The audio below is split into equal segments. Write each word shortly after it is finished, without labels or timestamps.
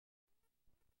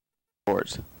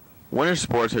Sports. Winter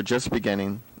sports are just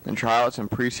beginning, and tryouts and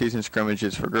preseason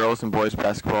scrimmages for girls and boys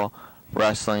basketball,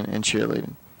 wrestling, and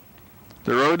cheerleading.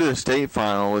 The road to the state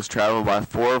final was traveled by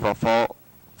 4 of our fall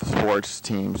sports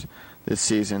teams this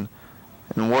season,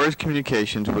 and Warriors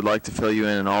Communications would like to fill you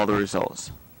in on all the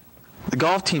results. The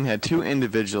golf team had 2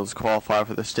 individuals qualify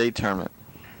for the state tournament,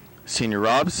 senior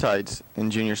Rob Seitz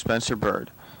and junior Spencer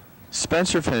Bird.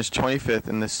 Spencer finished 25th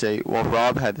in the state, while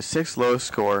Rob had the 6th lowest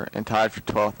score and tied for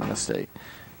 12th in the state.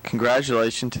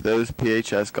 Congratulations to those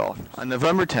PHS golfers. On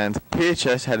November 10th,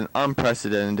 PHS had an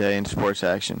unprecedented day in sports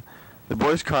action. The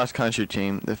boys cross country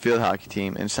team, the field hockey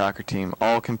team, and soccer team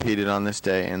all competed on this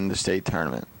day in the state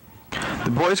tournament.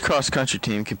 The boys cross country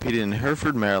team competed in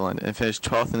Hereford, Maryland, and finished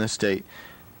 12th in the state.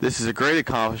 This is a great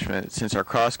accomplishment since our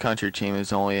cross country team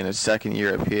is only in its second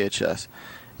year at PHS,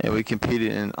 and we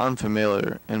competed in an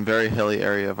unfamiliar and very hilly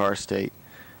area of our state.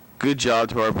 Good job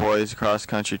to our boys cross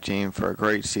country team for a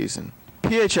great season.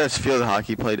 PHS field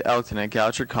hockey played Elton at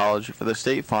Goucher College for the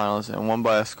state finals and won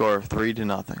by a score of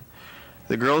 3-0.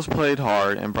 The girls played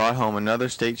hard and brought home another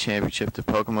state championship to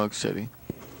Pocomoke City.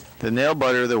 The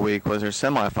nail-biter of the week was our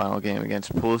semifinal game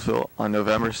against Poolesville on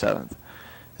November 7th.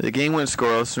 The game went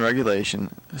scoreless in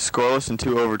regulation, scoreless in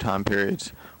 2 overtime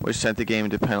periods, which sent the game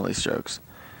into penalty strokes.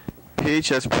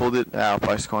 PHS pulled it out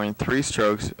by scoring 3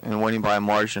 strokes and winning by a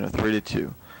margin of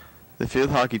 3-2. The field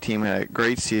hockey team had a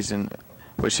great season,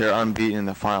 which they are unbeaten in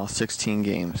the final 16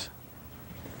 games.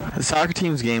 The soccer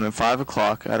team's game at 5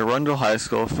 o'clock at Arundel High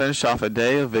School finished off a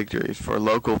day of victories for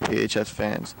local PHS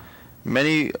fans.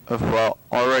 Many have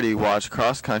already watched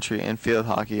cross-country and field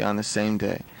hockey on the same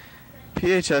day.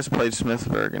 PHS played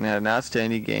Smithsburg and had an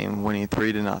outstanding game, winning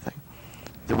 3-0.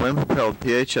 The win propelled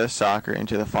PHS soccer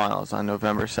into the finals on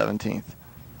November 17th.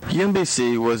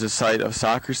 UMBC was the site of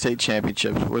soccer state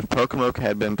championships, which Pocomoke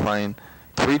had been playing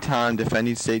 3-time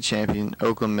defending state champion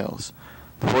Oakland Mills.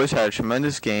 The boys had a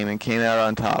tremendous game and came out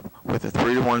on top with a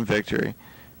 3-1 victory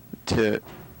to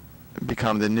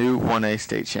become the new 1A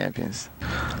state champions.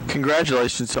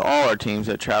 Congratulations to all our teams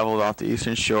that traveled off the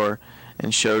Eastern Shore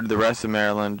and showed the rest of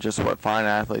Maryland just what fine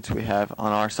athletes we have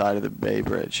on our side of the Bay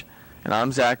Bridge. And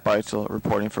I'm Zach Beitzel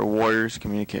reporting for Warriors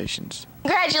Communications.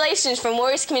 Congratulations from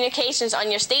Warriors Communications on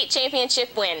your state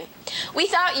championship win. We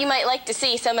thought you might like to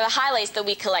see some of the highlights that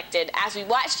we collected as we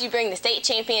watched you bring the state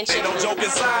championship. Ain't no joke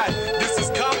inside. This is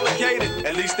complicated.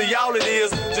 At least to y'all it is.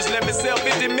 Just let me sell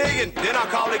 50 million, then I'll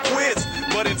call it quits.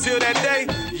 But until that day,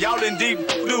 y'all in deep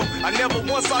blue. I never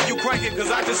once saw you crank it,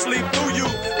 cause I just sleep through you.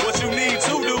 What you need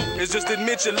to do is just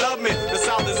admit you love me. The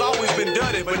South has always been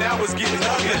dirty, but now it's getting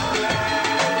ugly.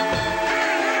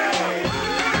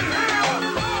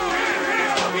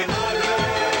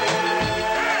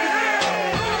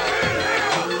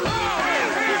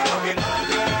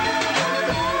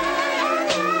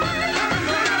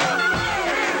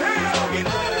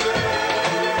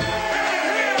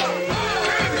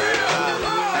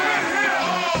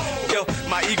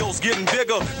 Getting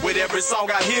bigger with every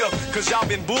song I hear, cause y'all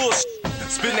been bullshit,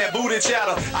 spin that booty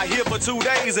chatter. I hear for 2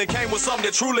 days and came with something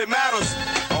that truly matters.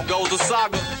 On goes the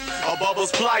saga, a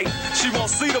Bubba's plight. She won't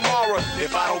see tomorrow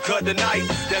if I don't cut tonight.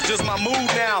 That's just my mood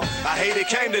now. I hate it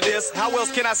came to this. How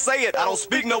else can I say it? I don't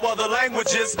speak no other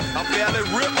languages. I'm fairly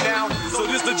ripped now, so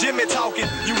this the Jimmy talking.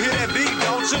 You hear that beat,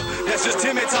 don't you? That's just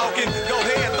Timmy talking. Go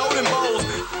ahead, throw them bowls,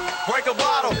 break a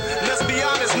bottle. Let's be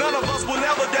honest, none of us will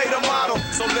ever date a model.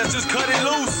 So let's just cut it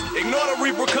loose, ignore the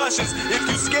repercussions. If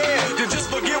you scared, then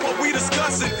just forget what we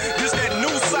discussing. This that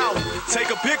new South, take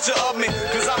a picture of me,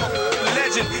 cause I'm a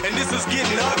legend, and this is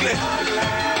getting ugly.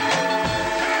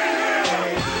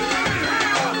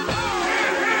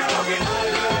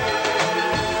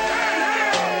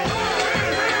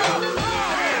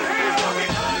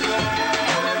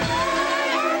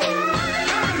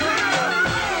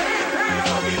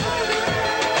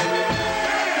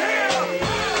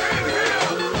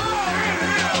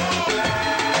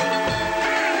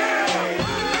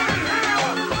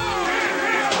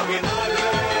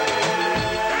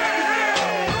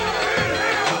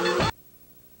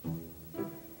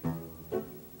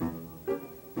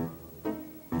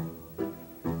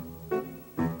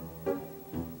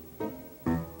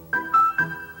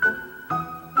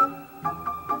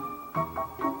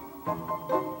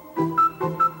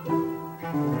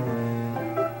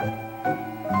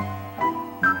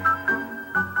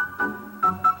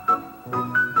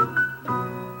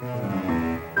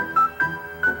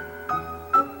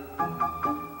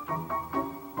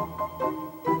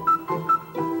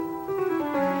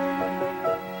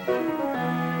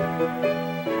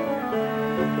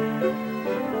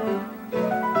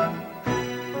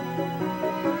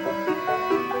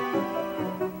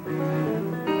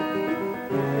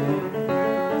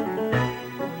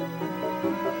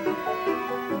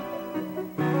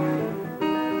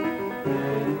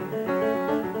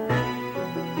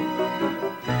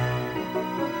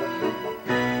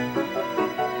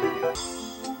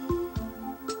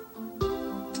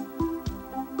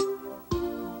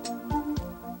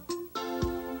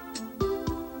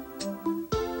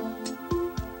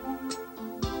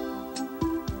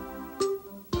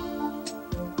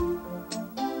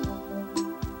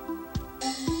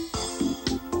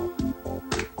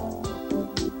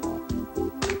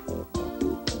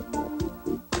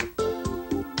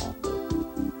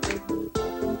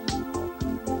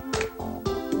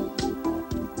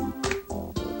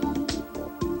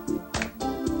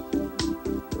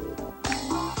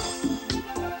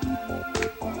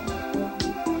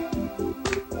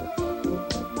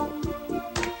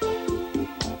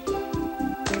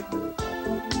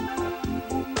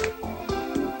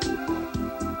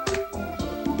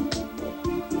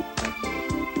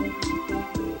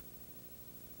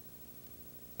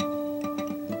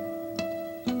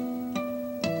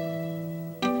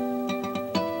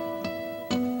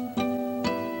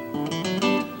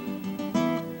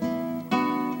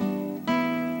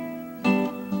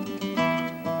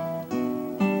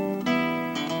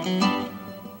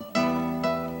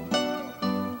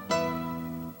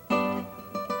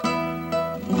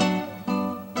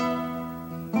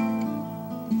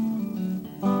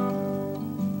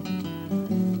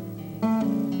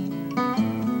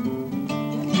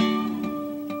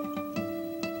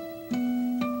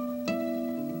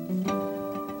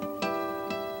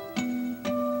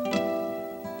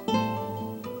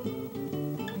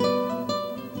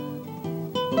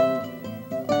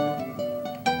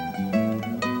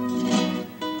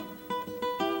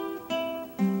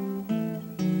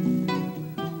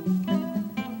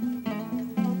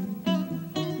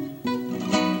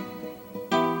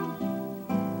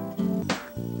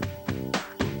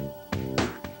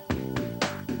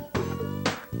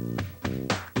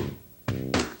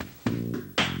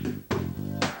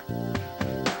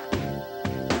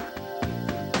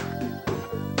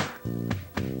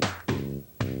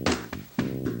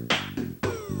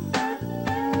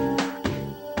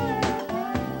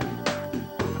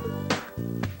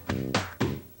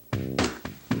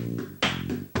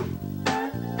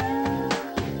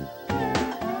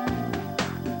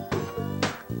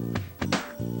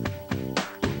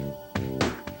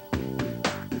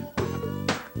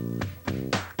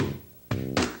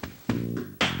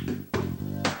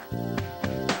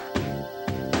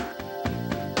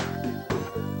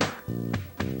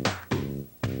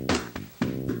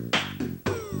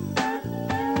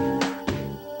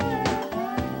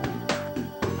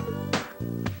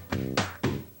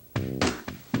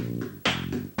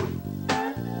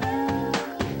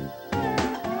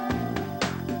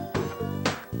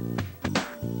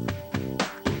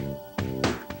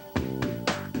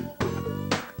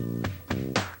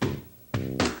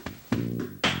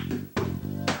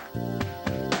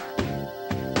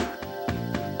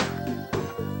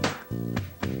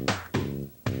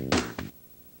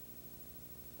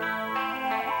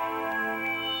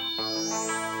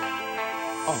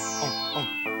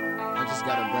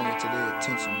 to their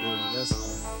attention, Billy. That's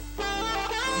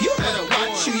You better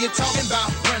watch who you're talking about,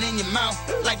 running your mouth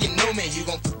like you know me. You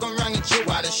gon' fuck around and chill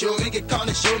out and show me, get caught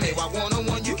and show me. Why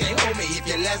one-on-one you can't hold me if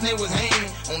your last name was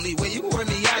Hain. Only way you wear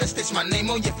me out is stitch my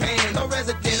name on your pants. No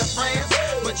resident of France,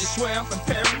 but you swear I'm from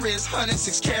Paris.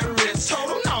 106 carats,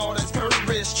 total no, that's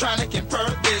Paris. Trying to compare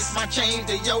this, my chain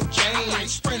to your chain. I'm like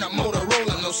Sprinter,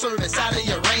 Motorola, no service out of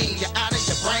your range. You're out of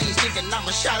your brains, thinking I'ma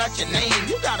shout out your name.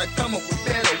 You gotta come up with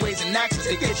better ways and actions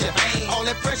to get your vein. All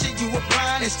that pressure you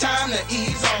applying, it's time to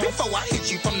ease off. Before I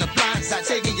hit you from the blind side,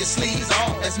 taking your sleeves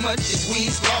off. As much as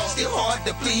we's lost, still hard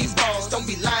to please, boss. Don't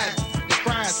be lying, the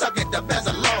crying, suck it up as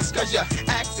a loss. Cause your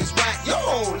act is whack, your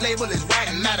whole label is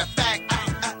whack. Matter of fact,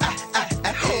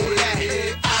 I hold that.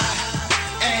 I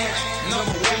am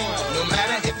number one. No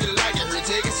matter if you like it or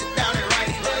take it, sit down and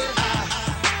write it. I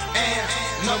am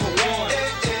number one.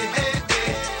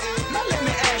 Now let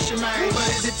me ask you, man,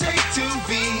 what does it take to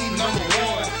be number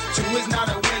one? 2 is not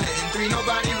a winner, and 3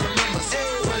 nobody remembers.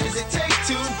 What does it take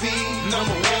to be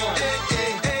number one?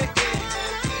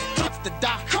 Drop the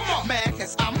doc, come on, man,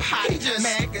 cause I'm hot. He just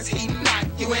mad cause he not.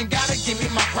 You ain't gotta give me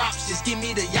my props, just give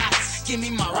me the yachts. Give me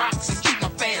my rocks and keep my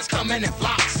fans coming in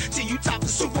flocks. Till you top the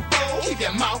Super Bowl, keep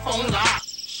your mouth on lock.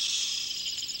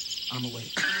 I'm away.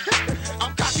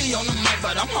 I'm cocky on the mic,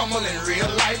 but I'm humble in real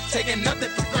life. Taking nothing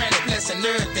for granted, blessing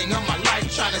everything of my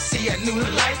life. Trying to see a new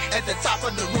light at the top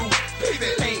of the roof.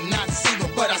 People ain't not single,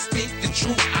 but I speak the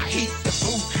truth. I heat the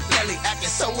booth, belly acting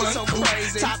so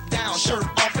crazy. Top down, shirt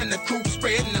off in the coupe,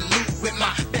 spreading the loot with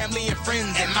my family and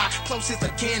friends and my closest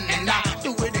of kin. And I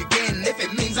do it again if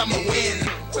it means I'ma win.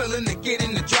 Willing to get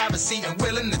in the driver's seat and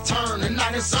willing to turn. And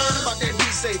not concerned about that he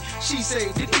say, she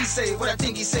say, did he say what I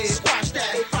think he said? Squash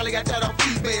that, he probably got that off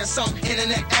eBay or some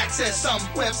internet access, some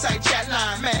website chat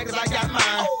line. Mad cause I got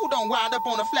mine. Oh, don't wind up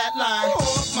on a flat line.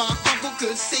 Oh, if my uncle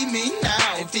could see me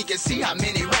now, if he could see how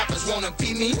many rappers wanna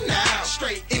be me now.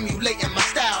 Straight emulating my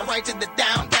style, right to the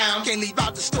downtown. Can't leave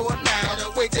out the store now,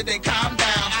 gotta wait till they calm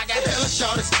down. I got hella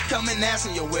shorties coming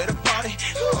asking you where the party.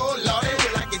 Oh lordy,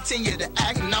 will I continue to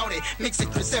act naughty? Mixing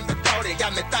Chris and Bacardi,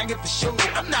 got me thinking for sure.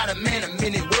 I'm not a man of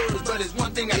many words, but it's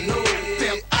one thing I know.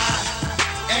 Pimp, I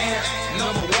am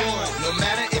number one. No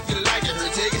matter if you like it or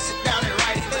take it, sit down and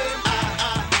write it.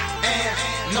 I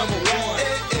am number one.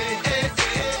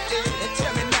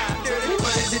 Tell me now, dirty,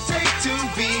 what does it take to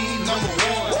be number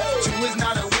one? 2 is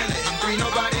not a winner, and 3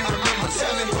 nobody remembers.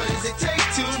 Tell me, what does it take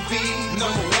to be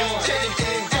number one?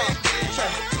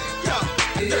 Yo,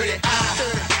 dirty, I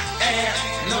am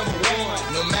number one.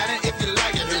 No matter if you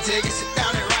like it or take it, sit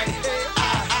down and write it. I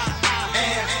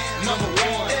am number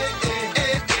one.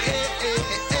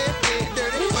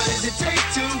 Dirty, what does it take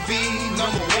to be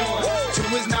number one? 2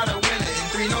 is not a winner, and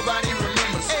 3 nobody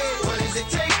remembers. What does it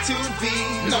take to be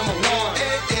number one?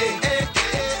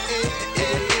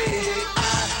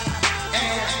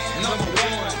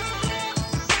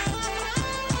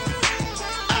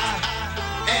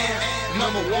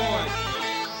 Number one.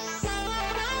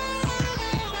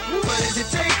 What does it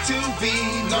take to be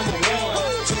number one?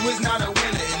 2 is not a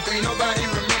winner, and 3 nobody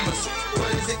remembers.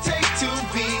 What does it take to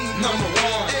be number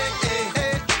one?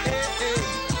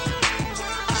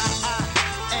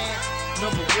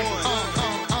 Number one.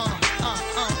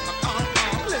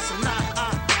 Listen, number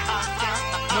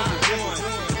one.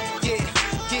 Yeah.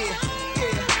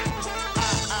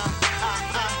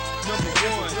 Number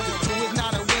one. 2 is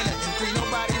not a winner, and 3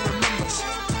 nobody remembers.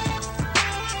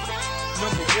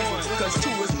 Number one. Cause 2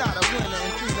 is not a winner,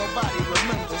 and 3 nobody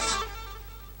remembers.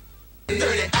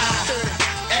 Dirty, I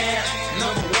am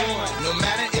number one. No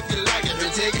matter if you like it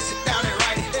or take it, sit down and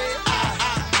write it. I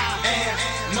am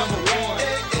number one.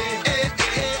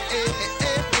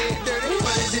 Dirty,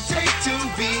 what does it take to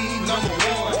be number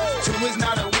one? 2 is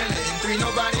not a winner, and 3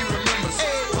 nobody remembers.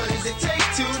 What does it take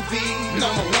to be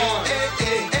number one?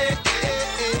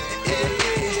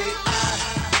 I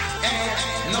am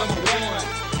number one.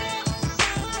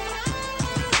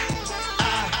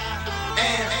 I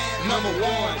am number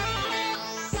one.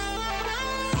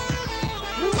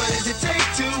 What does it take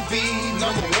to be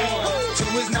number one?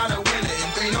 2 is not a winner,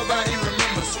 and 3 nobody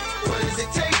remembers. What does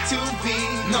it take to be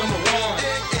number one?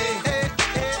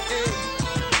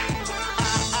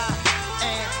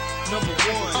 Number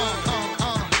one.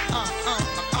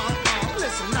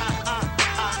 Listen,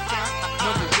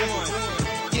 number one.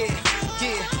 Yeah.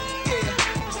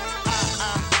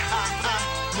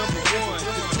 Number one.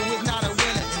 2 is not a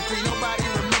winner, and 3 nobody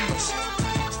remembers.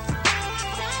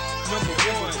 Number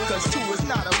one. Cause 2 is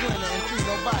not a winner, and 3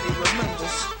 nobody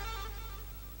remembers.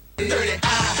 Dirty, I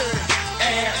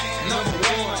am number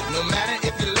one. No matter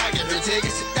if you like it or take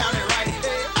it, sit down and write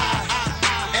it. I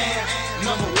am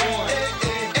number one.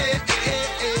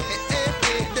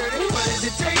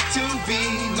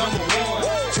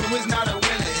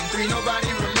 3 nobody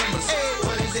remembers.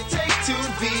 What does it take to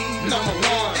be number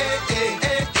 1?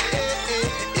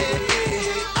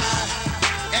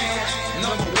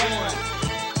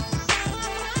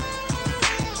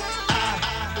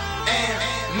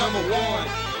 Number 1.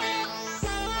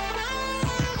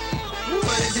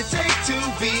 What does it take to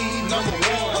be number 1?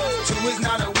 2 is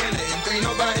not a winner, and 3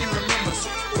 nobody remembers.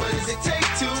 What does it take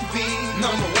to be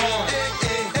number 1?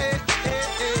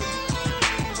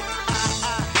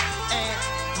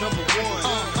 Number 1.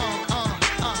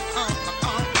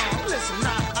 Listen,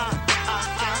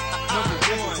 number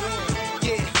 1.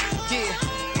 Yeah.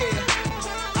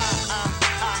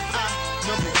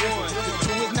 Number 1.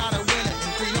 2 is not a winner,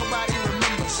 and 3 nobody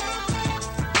remembers.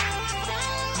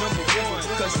 Number 1,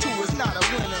 cause 2 is not a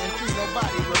winner and 3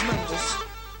 nobody remembers.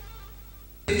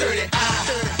 30 I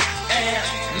am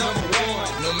number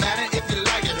 1. No matter if you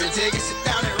like it or take it, sit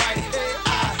down and write it. I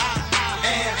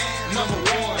am number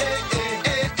 1.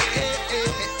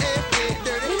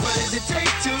 What does it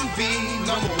take to be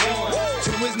number 1?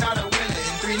 2 is not a winner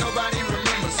and 3 nobody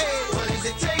remembers. What does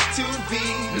it take to be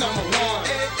number 1?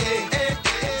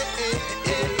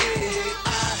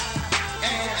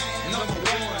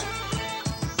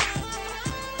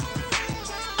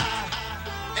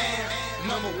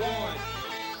 Number 1.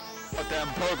 But them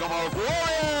Pokemon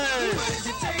Warriors! What does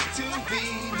it take to be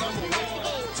number 1?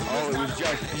 Oh, it was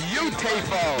just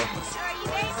beautiful!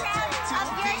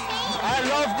 I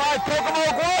love my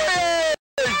Pokemon Warriors!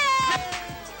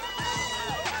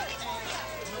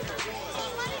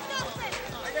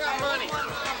 I got money.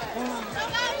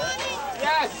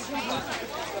 Yes!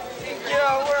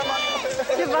 Yeah, where am I?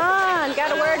 Javon, got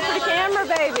a word for the camera,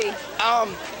 baby. I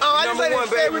just like to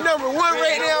say we're number 1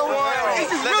 right now.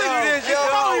 This is really this, yo. It's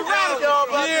totally radical.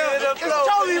 Yeah, it's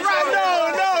totally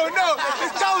radical. No.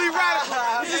 It's totally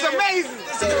radical. This is amazing.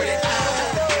 This is fun.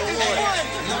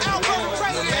 Album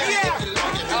president, yeah.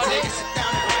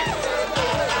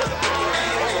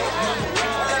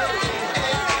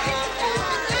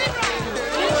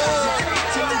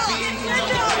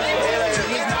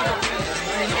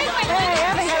 Hey,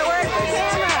 Evan, got a word for the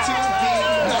camera.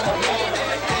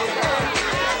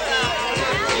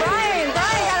 Brian,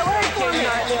 got a word for me.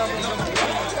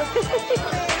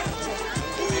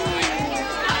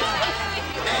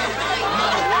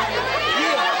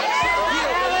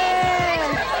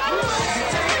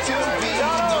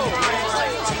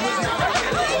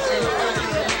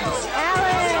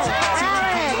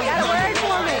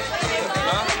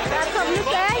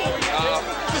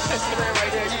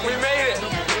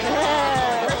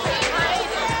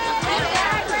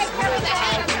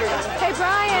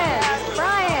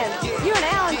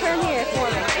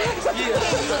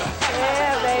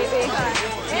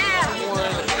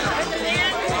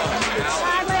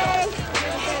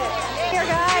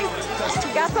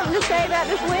 Something to say about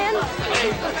this win?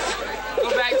 Hey, go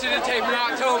back to the tape in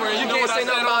October. You know what I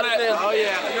said about it then. Oh,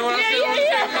 yeah. You know what I said on the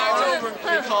tape in October?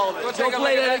 We called it. Go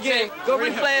play that again. Go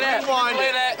replay that.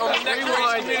 Play that on the next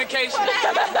race communication.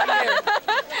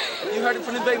 You heard it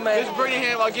from the big man. This is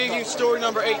Birmingham. I'll give you story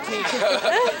number 18.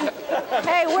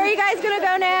 Hey, where are you guys going to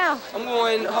go now? I'm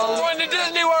going home. I'm going to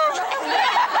Disney World.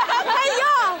 Hey,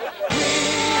 y'all.